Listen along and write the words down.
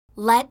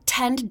Let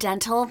Tend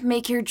Dental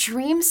make your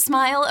dream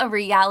smile a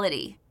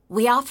reality.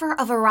 We offer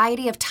a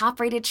variety of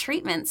top-rated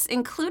treatments,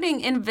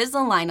 including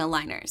Invisalign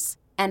aligners.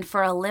 And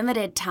for a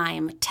limited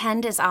time,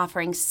 Tend is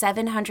offering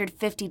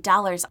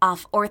 $750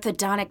 off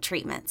orthodontic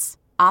treatments.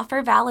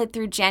 Offer valid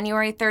through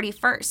January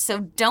 31st, so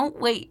don't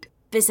wait.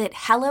 Visit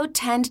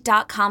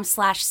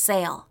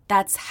hellotend.com/sale.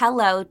 That's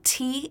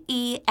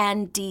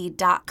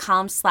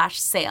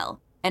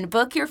hellotend.com/sale. And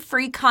book your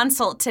free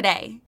consult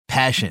today.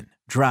 Passion,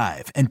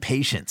 drive, and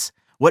patience.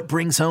 What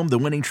brings home the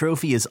winning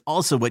trophy is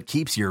also what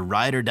keeps your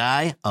ride or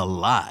die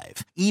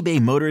alive.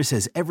 eBay Motors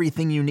has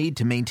everything you need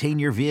to maintain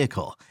your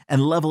vehicle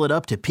and level it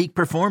up to peak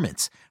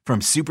performance, from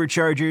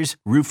superchargers,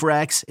 roof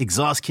racks,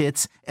 exhaust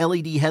kits,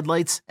 LED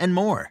headlights, and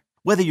more.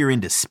 Whether you're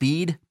into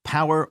speed,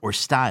 power, or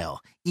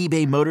style,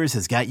 eBay Motors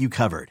has got you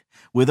covered.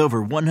 With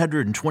over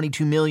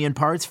 122 million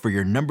parts for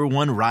your number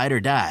one ride or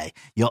die,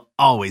 you'll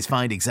always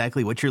find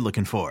exactly what you're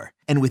looking for.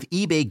 And with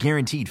eBay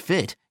Guaranteed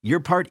Fit, your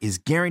part is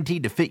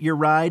guaranteed to fit your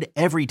ride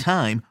every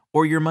time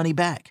or your money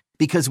back.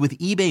 Because with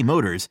eBay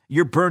Motors,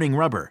 you're burning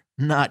rubber,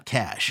 not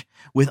cash.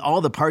 With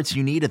all the parts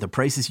you need at the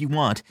prices you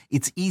want,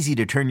 it's easy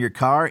to turn your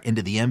car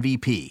into the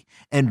MVP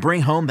and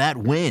bring home that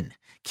win.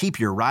 Keep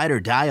your ride or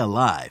die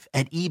alive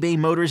at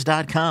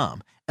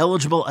ebaymotors.com.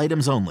 Eligible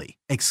items only.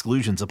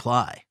 Exclusions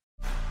apply.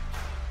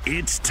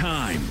 It's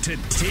time to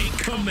take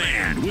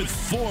command with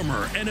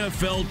former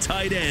NFL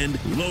tight end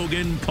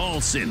Logan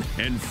Paulsen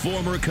and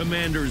former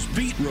Commanders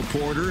beat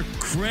reporter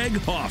Craig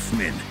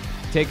Hoffman.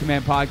 Take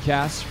Command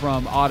podcast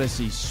from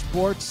Odyssey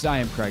Sports. I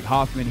am Craig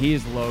Hoffman. He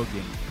is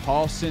Logan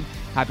Paulsen.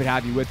 Happy to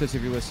have you with us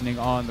if you're listening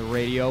on the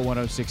radio,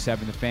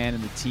 106.7 The Fan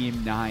and the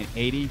Team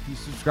 980. If you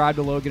subscribe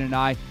to Logan and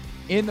I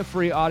in the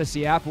free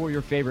Odyssey app or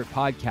your favorite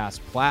podcast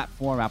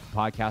platform, Apple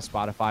Podcasts,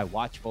 Spotify,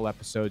 watch full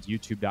episodes,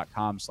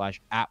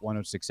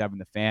 youtube.com/@1067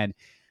 The Fan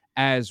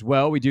as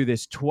well. We do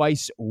this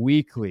twice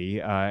weekly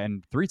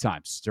and 3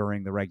 times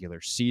during the regular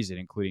season,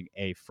 including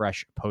a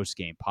fresh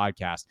post-game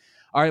podcast.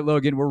 All right,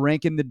 Logan, we're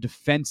ranking the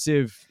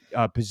defensive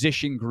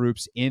position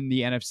groups in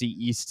the NFC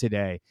East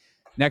today.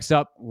 Next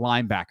up,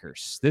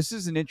 linebackers. This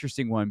is an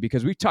interesting one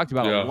because we've talked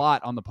about a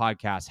lot on the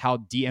podcast how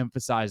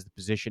de-emphasized the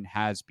position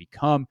has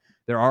become.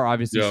 There are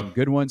obviously some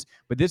good ones,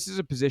 but this is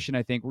a position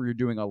I think where you're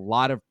doing a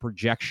lot of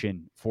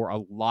projection for a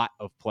lot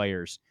of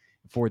players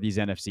for these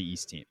NFC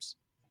East teams.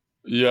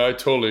 Yeah, I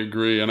totally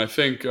agree. And I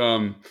think,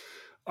 I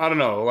don't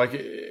know, like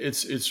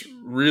it's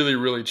really,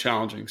 really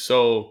challenging.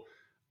 So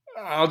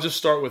I'll just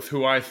start with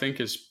who I think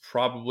is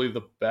probably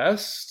the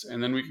best,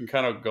 and then we can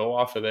kind of go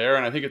off of there.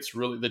 And I think it's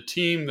really the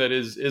team that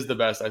is the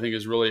best, I think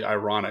is really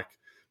ironic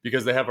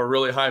because they have a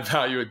really high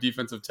value at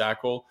defensive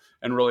tackle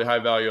and really high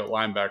value at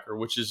linebacker,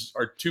 which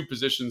are 2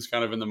 positions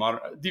kind of in the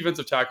modern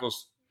defensive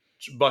tackles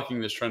bucking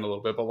this trend a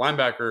little bit, but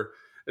linebacker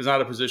is not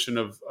a position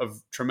of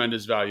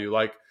tremendous value.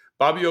 Like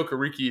Bobby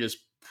Okereke is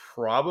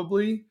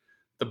probably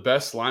the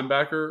best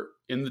linebacker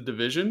in the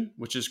division,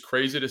 which is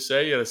crazy to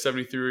say. He had a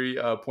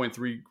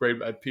 73.3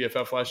 grade at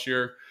PFF last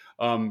year.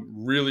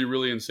 Really,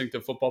 really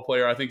instinctive football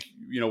player. I think,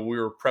 we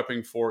were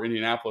prepping for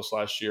Indianapolis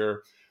last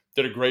year.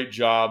 Did a great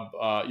job,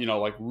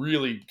 like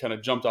really kind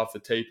of jumped off the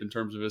tape in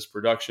terms of his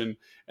production.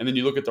 And then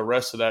you look at the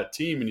rest of that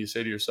team and you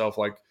say to yourself,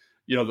 like,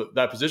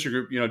 that position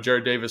group,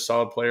 Jared Davis,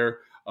 solid player.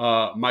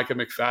 Micah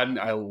McFadden,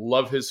 I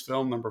love his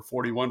film, number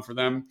 41 for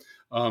them.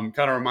 Kind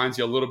of reminds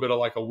you a little bit of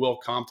like a Will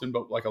Compton,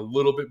 but like a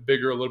little bit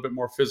bigger, a little bit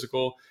more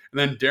physical. And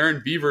then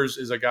Darren Beavers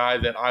is a guy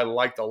that I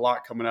liked a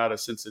lot coming out of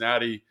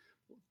Cincinnati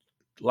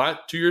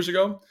 2 years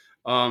ago.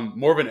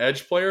 More of an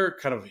edge player,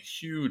 kind of a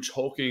huge,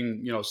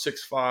 hulking,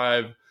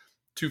 6'5",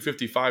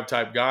 255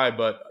 type guy.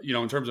 But,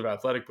 in terms of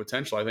athletic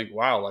potential, I think,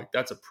 wow, like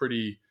that's a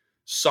pretty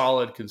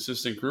solid,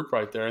 consistent group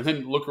right there. And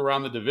then look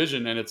around the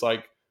division and it's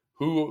like,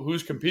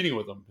 who's competing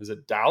with them? Is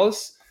it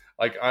Dallas?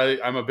 Like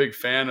I'm a big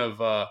fan of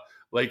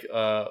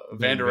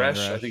Van Der Esch.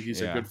 I think he's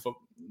a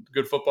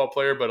good football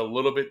player, but a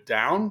little bit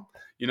down.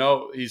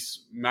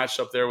 He's matched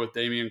up there with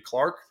Damian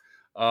Clark.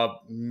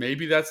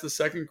 Maybe that's the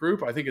second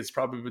group. I think it's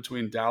probably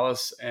between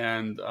Dallas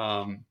and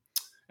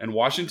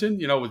Washington,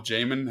 with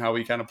Jamin, how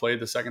he kind of played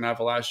the second half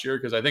of last year.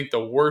 Because I think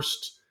the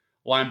worst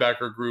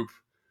linebacker group,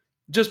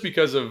 just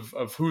because of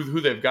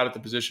who they've got at the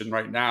position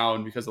right now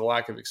and because of the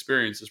lack of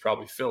experience, is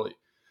probably Philly.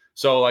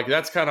 So like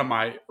that's kind of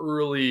my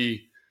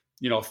early,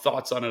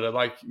 thoughts on it. I'd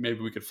like maybe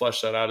we could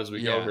flesh that out as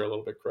we go here a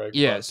little bit, Craig.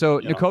 Yeah. But, so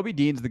Nakobe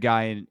Dean's the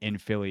guy in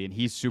Philly, and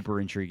he's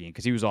super intriguing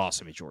because he was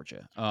awesome at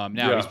Georgia.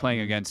 Now he's playing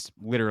against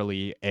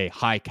literally a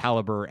high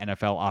caliber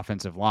NFL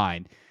offensive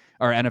line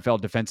or NFL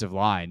defensive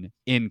line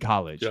in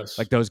college. Yes.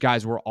 Like those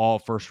guys were all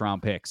first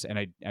round picks. And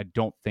I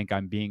don't think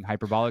I'm being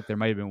hyperbolic. There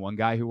might've been one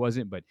guy who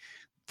wasn't, but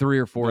 3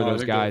 or 4 of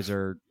those guys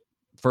are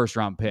first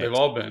round picks. They've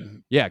all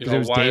been. Yeah. Because it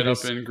was Wyatt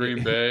Davis up in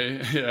Green Bay.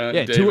 Yeah.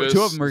 Davis.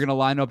 Two of them are going to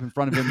line up in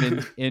front of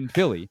him in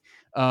Philly.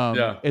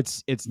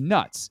 It's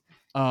nuts.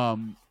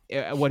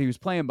 What he was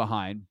playing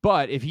behind,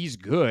 but if he's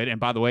good, and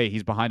by the way,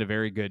 he's behind a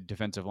very good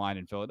defensive line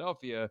in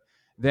Philadelphia,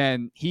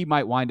 then he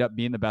might wind up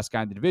being the best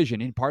guy in the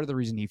division. And part of the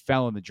reason he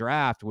fell in the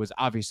draft was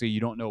obviously you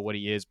don't know what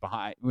he is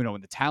behind,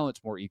 when the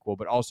talent's more equal,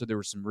 but also there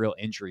were some real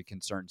injury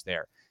concerns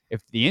there.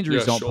 If the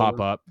injuries don't pop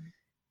up,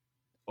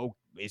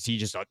 is he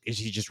just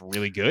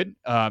really good?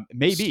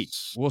 Maybe.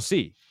 We'll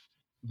see.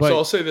 But so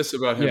I'll say this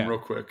about him real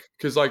quick,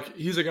 because like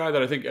he's a guy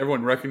that I think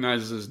everyone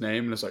recognizes his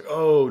name, and it's like,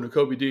 oh,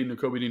 Nakobe Dean, he's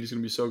going to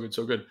be so good,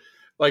 so good.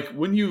 Like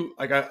when you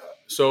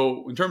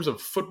so in terms of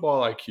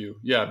football IQ,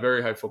 yeah,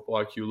 very high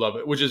football IQ, love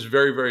it, which is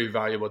very, very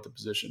valuable at the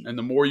position. And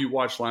the more you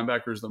watch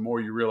linebackers, the more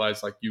you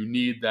realize like you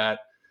need that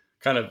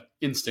kind of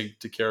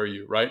instinct to carry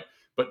you, right?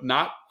 But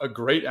not a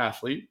great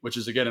athlete, which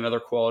is again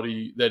another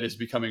quality that is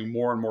becoming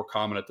more and more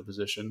common at the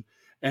position,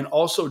 and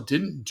also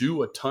didn't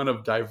do a ton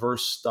of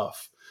diverse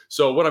stuff.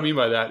 So what I mean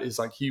by that is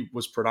like he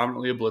was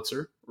predominantly a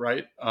blitzer,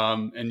 right?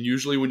 And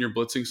usually when you're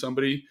blitzing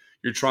somebody,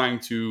 you're trying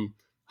to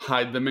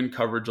hide them in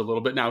coverage a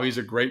little bit. Now he's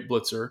a great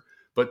blitzer,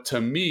 but to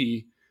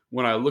me,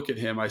 when I look at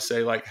him, I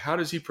say like, how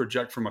does he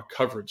project from a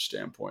coverage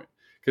standpoint?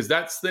 Because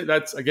that's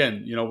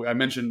again, I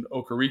mentioned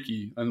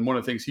Okereke, and one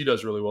of the things he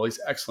does really well,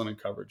 he's excellent in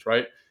coverage,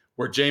 right?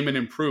 Where Jamin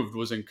improved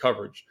was in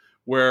coverage.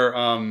 Where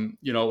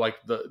like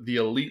the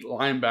elite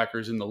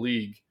linebackers in the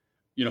league,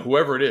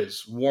 whoever it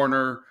is,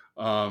 Warner.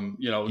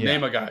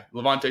 Name a guy,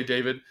 Levante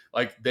David,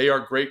 like they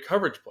are great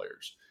coverage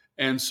players.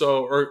 And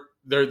so, or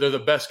they're the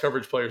best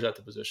coverage players at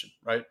the position.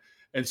 Right.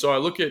 And so I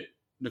look at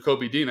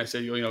Nakobe Dean, I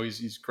say,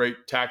 he's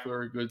great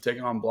tackler, good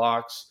taking on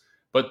blocks,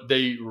 but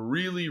they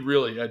really,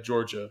 really at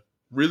Georgia,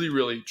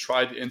 really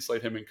tried to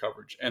insulate him in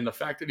coverage. And the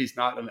fact that he's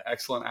not an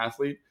excellent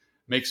athlete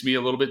makes me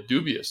a little bit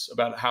dubious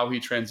about how he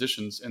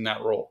transitions in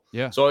that role.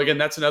 Yeah. So again,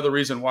 that's another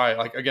reason why,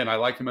 like, again, I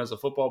like him as a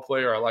football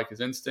player. I like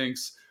his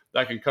instincts.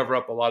 That can cover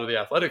up a lot of the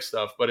athletic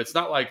stuff, but it's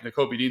not like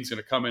Nakobe Dean's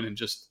going to come in and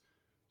just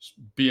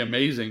be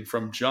amazing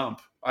from jump.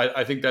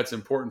 I think that's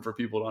important for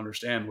people to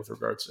understand with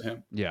regards to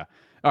him. Yeah.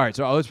 All right.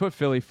 So let's put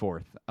Philly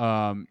fourth.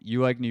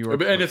 You like New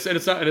York, and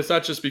it's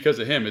not just because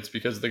of him. It's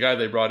because of the guy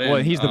they brought in.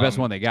 Well, he's the best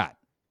one they got.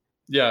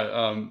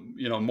 Yeah.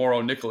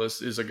 Moro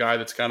Nicholas is a guy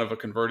that's kind of a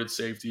converted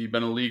safety,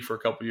 been in the league for a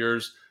couple of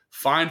years,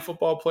 fine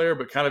football player,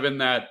 but kind of in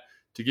that,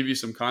 to give you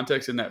some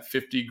context, in that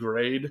 50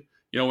 grade,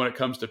 when it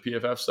comes to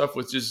PFF stuff,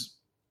 which is,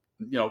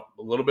 a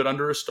little bit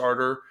under a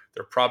starter.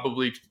 They're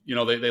probably,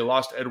 they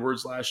lost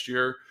Edwards last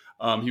year.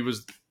 He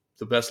was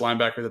the best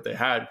linebacker that they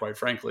had, quite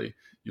frankly.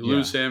 You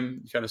lose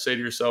him, you kind of say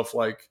to yourself,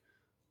 like,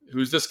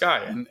 who's this guy?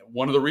 And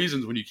one of the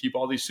reasons when you keep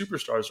all these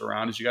superstars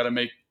around is you got to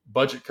make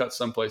budget cuts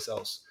someplace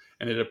else.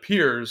 And it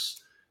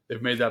appears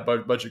they've made that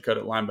budget cut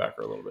at linebacker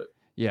a little bit.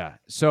 Yeah.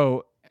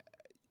 So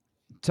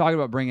talking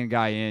about bringing a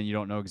guy in, you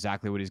don't know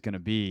exactly what he's going to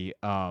be.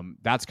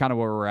 That's kind of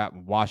where we're at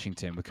in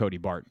Washington with Cody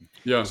Barton.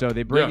 Yeah. So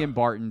they bring in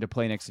Barton to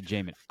play next to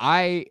Jamin.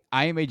 I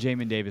am a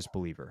Jamin Davis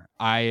believer.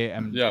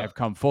 I've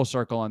come full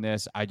circle on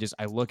this. I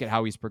look at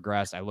how he's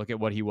progressed. I look at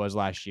what he was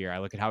last year. I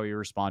look at how he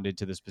responded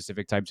to the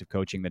specific types of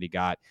coaching that he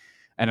got.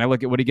 And I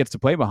look at what he gets to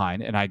play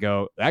behind, and I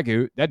go, that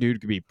dude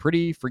could be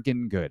pretty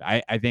freaking good.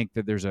 I think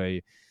that there's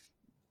a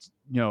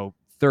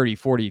 30,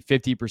 40,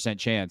 50%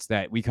 chance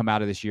that we come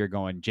out of this year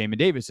going, Jamin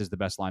Davis is the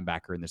best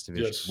linebacker in this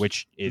division,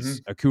 which is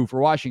a coup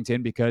for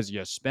Washington because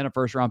you spent a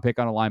first-round pick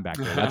on a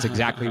linebacker. That's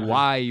exactly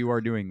why you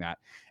are doing that.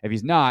 If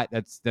he's not,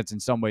 that's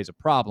in some ways a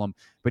problem,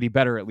 but he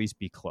better at least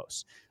be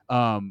close.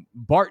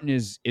 Barton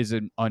is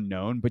an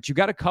unknown, but you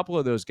got a couple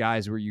of those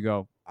guys where you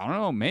go, I don't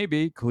know,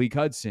 maybe Khaleke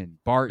Hudson,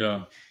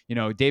 Barton,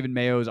 David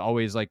Mayo's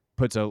always like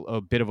puts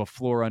a bit of a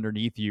floor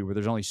underneath you where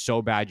there's only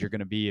so bad you're going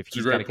to be if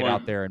he's got to get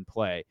out there and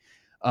play.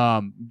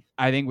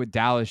 I think with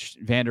Dallas,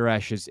 Van Der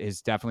Esch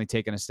is definitely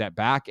taken a step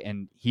back,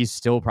 and he's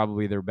still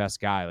probably their best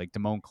guy. Like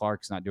Damone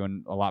Clark's not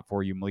doing a lot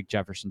for you. Malik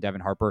Jefferson,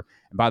 Devin Harper,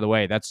 and by the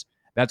way, that's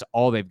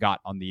all they've got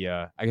on the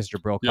I guess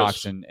Jabril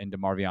Cox and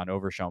DeMarvion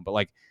Overshown. But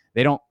like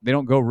they don't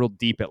go real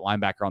deep at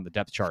linebacker on the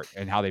depth chart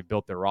and how they've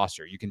built their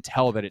roster. You can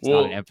tell that it's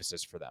not an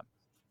emphasis for them.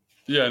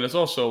 Yeah, and it's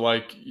also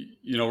like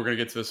we're gonna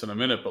get to this in a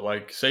minute, but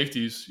like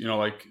safeties,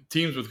 like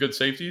teams with good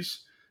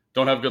safeties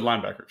don't have good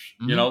linebackers.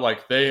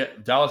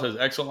 Mm-hmm. Dallas has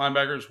excellent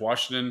linebackers.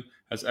 Washington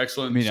has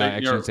excellent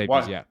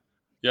safeties. Yeah.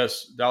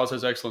 Yes, Dallas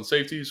has excellent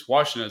safeties.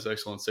 Washington has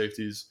excellent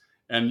safeties.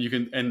 And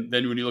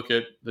then when you look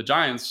at the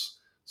Giants,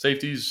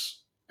 safeties,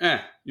 you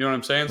know what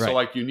I'm saying? Right. So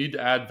like you need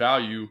to add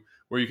value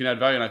where you can add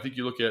value. And I think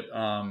you look at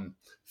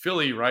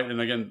Philly, right?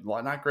 And again,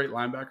 not great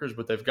linebackers,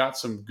 but they've got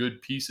some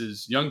good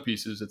pieces, young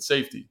pieces at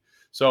safety.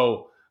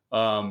 So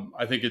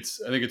I think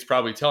it's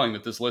probably telling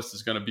that this list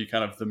is going to be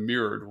kind of the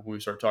mirrored when we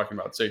start talking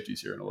about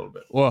safeties here in a little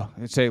bit. Well,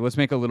 let's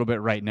make a little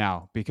bit right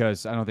now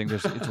because I don't think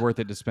it's worth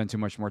it to spend too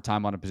much more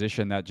time on a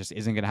position that just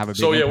isn't going to have a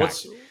big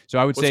impact. So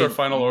I would say our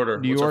final order?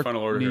 New York,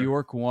 New here?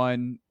 York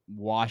 1,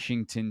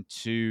 Washington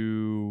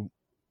 2,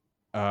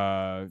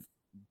 Dallas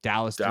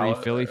 3,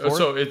 Philly 4.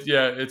 So it's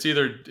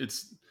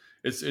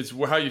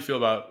how you feel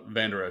about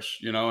Van Der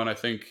Esch, and I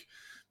think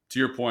to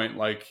your point,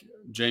 like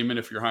Jamin,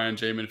 if you're high on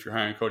Jamin, if you're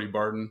high on Cody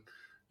Barton,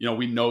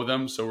 we know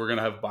them, so we're going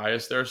to have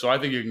bias there. So I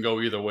think you can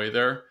go either way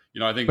there.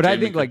 I think But I Jamin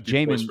think like could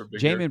be poised for a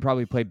big year. Jamin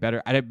probably played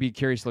better. I'd be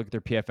curious to look at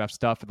their PFF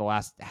stuff for the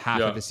last half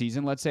Yeah. of the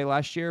season, let's say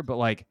last year. But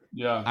like,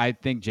 Yeah. I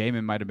think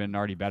Jamin might have been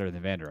already better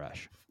than Van Der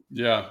Esch.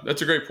 Yeah,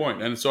 that's a great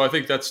point. And so I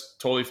think that's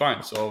totally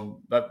fine.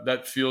 So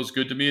that feels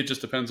good to me. It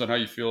just depends on how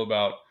you feel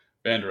about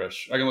Van Der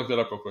Esch. I can look that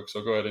up real quick.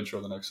 So go ahead and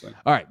show the next thing.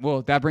 All right.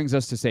 Well, that brings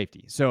us to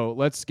safety. So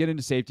let's get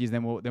into safeties.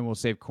 Then we'll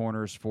save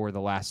corners for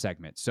the last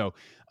segment. So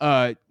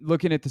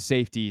looking at the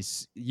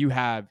safeties, you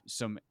have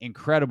some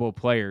incredible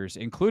players,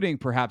 including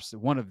perhaps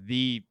one of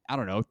the,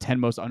 10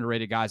 most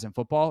underrated guys in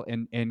football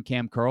in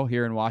Cam Curl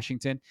here in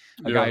Washington,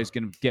 a guy who's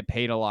going to get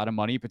paid a lot of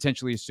money,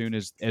 potentially as soon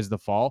as the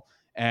fall.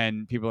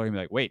 And people are going to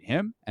be like, wait,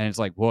 him? And it's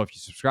like, well, if you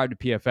subscribe to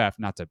PFF,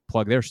 not to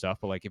plug their stuff,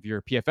 but like if you're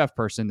a PFF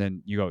person,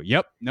 then you go,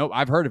 yep, nope,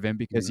 I've heard of him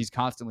because he's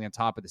constantly on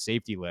top of the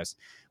safety list.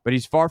 But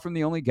he's far from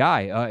the only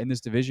guy in this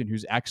division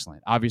who's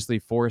excellent. Obviously,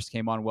 Forrest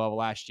came on well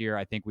last year.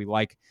 I think we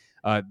like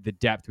the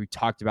depth. We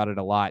talked about it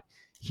a lot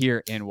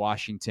here in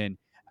Washington.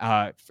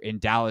 In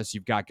Dallas,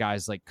 you've got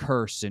guys like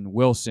Curse and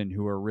Wilson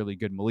who are really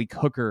good. Malik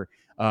Hooker,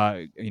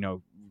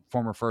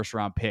 former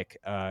first-round pick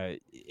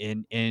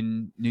in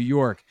New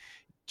York.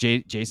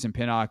 Jason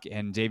Pinnock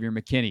and Xavier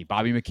McKinney.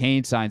 Bobby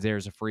McCain signs there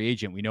as a free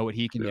agent. We know what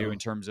he can do in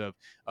terms of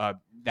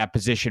that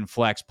position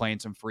flex, playing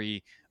some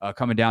free,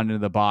 coming down into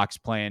the box,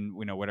 playing,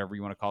 whatever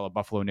you want to call a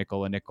buffalo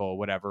nickel, a nickel,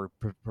 whatever,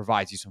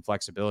 provides you some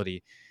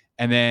flexibility.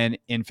 And then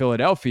in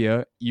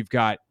Philadelphia, you've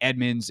got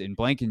Edmonds and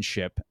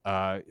Blankenship,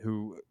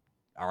 who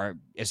are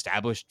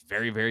established,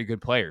 very, very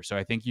good players. So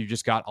I think you've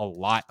just got a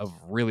lot of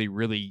really,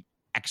 really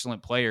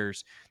excellent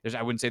players.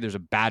 I wouldn't say there's a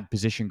bad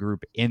position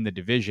group in the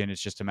division.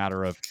 It's just a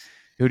matter of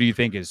who do you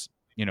think is,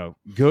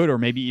 good or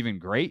maybe even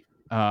great?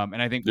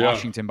 And I think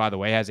Washington, by the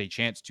way, has a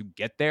chance to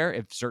get there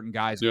if certain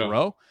guys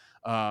grow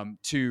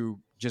to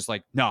just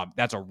like, no,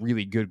 that's a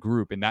really good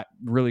group. And that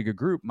really good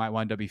group might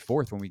wind up be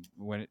fourth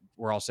when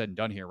we're all said and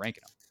done here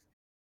ranking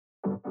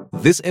them.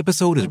 This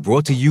episode is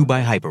brought to you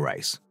by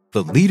Hyperice,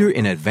 the leader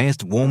in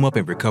advanced warm-up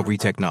and recovery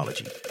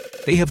technology.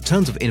 They have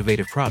tons of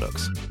innovative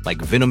products,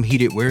 like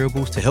Venom-heated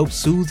wearables to help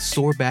soothe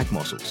sore back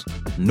muscles,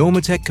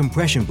 Normatec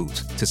compression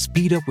boots to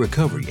speed up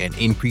recovery and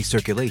increase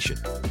circulation,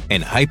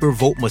 and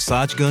Hypervolt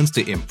massage guns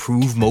to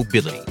improve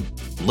mobility.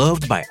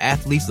 Loved by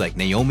athletes like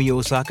Naomi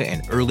Osaka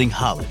and Erling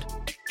Haaland.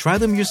 Try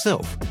them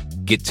yourself.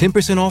 Get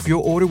 10% off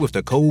your order with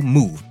the code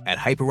MOVE at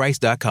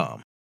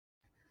hyperice.com.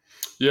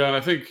 Yeah, and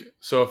I think,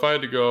 so if I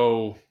had to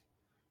go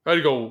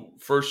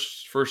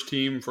first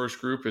team, first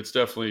group, it's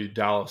definitely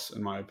Dallas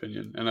in my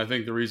opinion. And I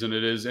think the reason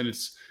it is, and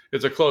it's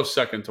a close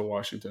second to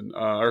Washington,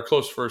 or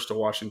close first to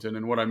Washington.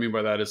 And what I mean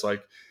by that is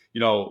like,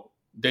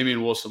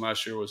 Damian Wilson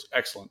last year was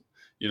excellent.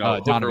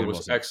 Hooker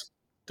was excellent.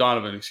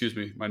 Donovan, excuse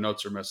me, my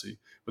notes are messy.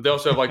 But they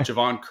also have like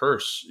Javon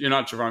Curse. You're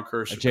not Javon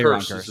Curse.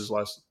 Curse is his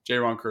last.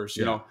 J-Ron Curse,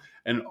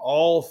 And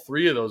all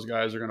three of those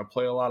guys are going to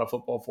play a lot of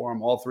football for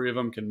him. All three of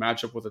them can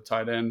match up with a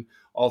tight end.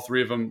 All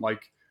three of them,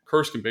 like,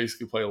 Curse can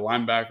basically play a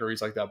linebacker.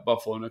 He's like that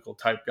buffalo nickel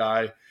type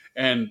guy.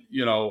 And,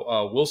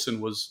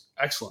 Wilson was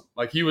excellent.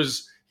 Like he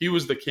was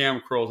the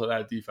Cam Curl to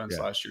that defense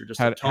last year.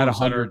 Just had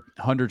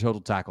 100 total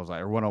tackles,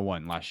 or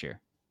 101 last year.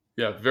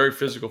 Yeah, very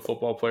physical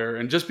football player.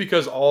 And just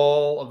because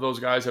all of those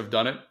guys have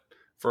done it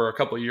for a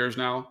couple of years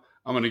now,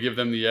 I'm going to give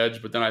them the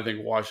edge. But then I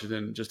think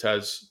Washington just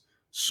has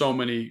so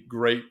many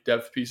great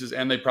depth pieces,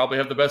 and they probably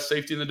have the best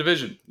safety in the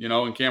division,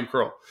 in Cam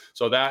Curl.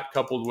 So that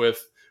coupled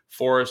with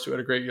Forrest, who had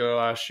a great year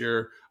last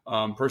year,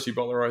 Percy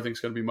Butler, I think, is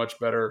going to be much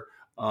better.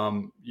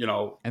 And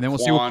then we'll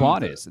see what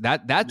Quan is.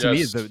 That to me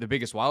is the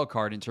biggest wild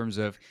card in terms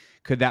of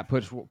could that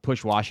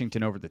push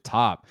Washington over the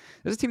top.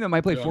 There's a team that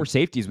might play four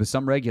safeties with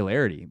some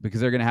regularity because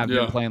they're going to have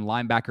them playing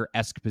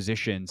linebacker-esque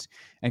positions,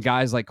 and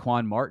guys like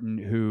Quan Martin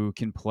who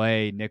can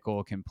play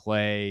nickel, can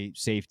play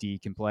safety,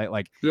 can play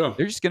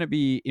they're just going to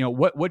be,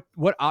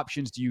 what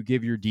options do you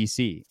give your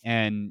DC?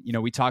 And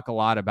we talk a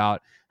lot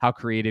about how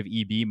creative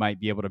EB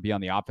might be able to be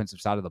on the offensive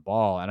side of the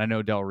ball, and I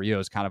know Del Rio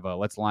is kind of a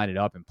let's line it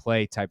up and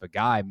play type of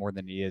guy more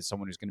than he is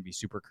someone who's going to be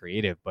super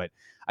creative. But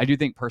I do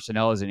think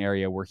personnel is an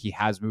area where he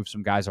has moved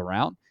some guys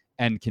around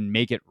and can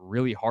make it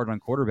really hard on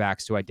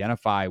quarterbacks to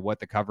identify what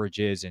the coverage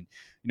is and,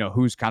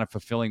 who's kind of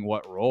fulfilling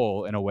what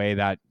role in a way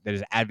that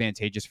is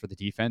advantageous for the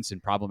defense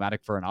and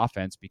problematic for an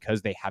offense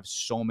because they have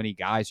so many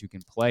guys who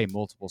can play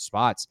multiple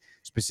spots,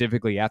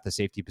 specifically at the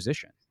safety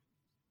position.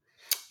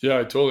 Yeah,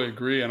 I totally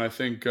agree. And I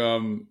think,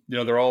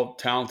 they're all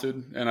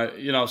talented.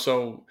 And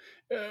so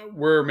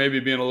we're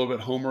maybe being a little bit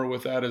homer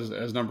with that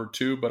as number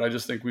two, but I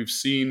just think we've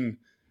seen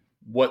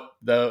what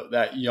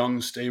that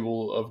young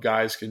stable of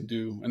guys can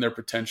do and their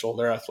potential,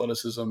 their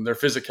athleticism, their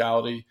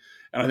physicality.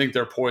 And I think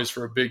they're poised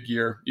for a big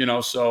year,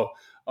 so,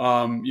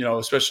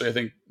 especially I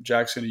think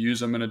Jack's going to use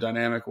them in a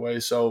dynamic way.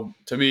 So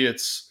to me,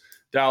 it's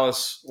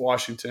Dallas,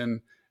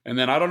 Washington. And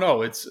then I don't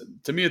know,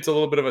 to me, it's a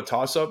little bit of a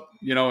toss up,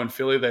 in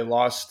Philly, they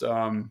lost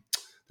some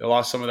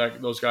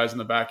of those guys in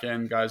the back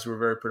end, guys who were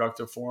very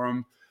productive for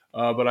them.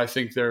 But I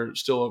think they're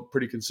still a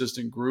pretty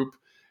consistent group.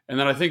 And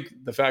then I think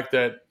the fact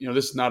that,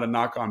 this is not a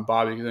knock on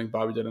Bobby, because I think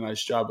Bobby did a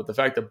nice job, but the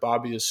fact that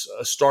Bobby is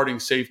a starting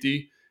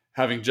safety,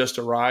 having just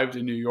arrived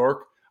in New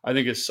York, I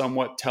think is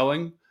somewhat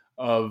telling.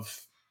 of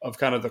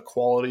kind of the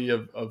quality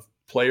of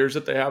players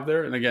that they have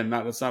there. And again,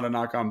 that's not a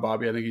knock on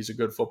Bobby. I think he's a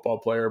good football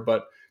player,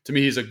 but to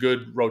me, he's a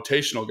good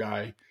rotational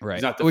guy. Right.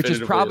 He's not which is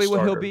probably what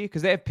he'll starter. be,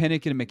 because they have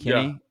Pinnock and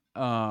McKinney.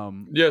 Yeah.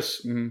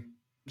 Yes. Mm-hmm.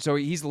 So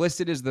he's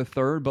listed as the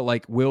third, but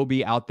like will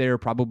be out there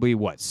probably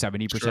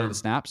 70% of the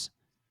snaps.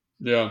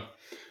 Yeah.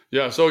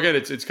 Yeah. So again,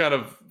 it's kind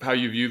of how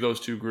you view those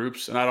two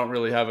groups. And I don't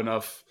really have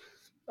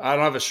I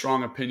don't have a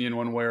strong opinion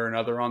one way or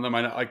another on them.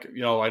 I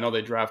know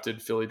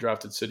Philly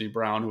drafted Sidney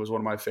Brown, who was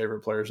one of my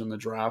favorite players in the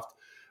draft,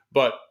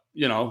 but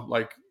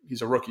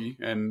he's a rookie,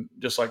 and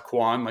just like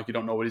Quan, you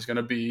don't know what he's going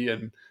to be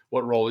and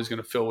what role he's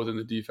going to fill within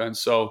the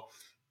defense. So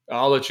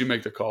I'll let you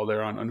make the call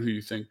there on who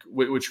you think,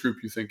 which group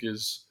you think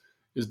is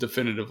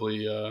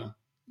definitively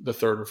the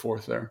third or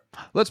fourth there.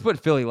 Let's put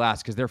Philly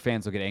last, because their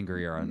fans will get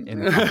angrier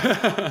in the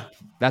comments.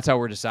 That's how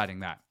we're deciding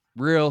that.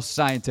 Real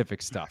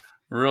scientific stuff.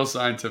 Real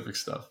scientific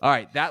stuff. All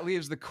right, that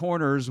leaves the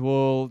corners.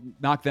 We'll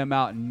knock them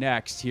out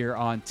next here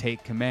on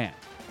Take Command.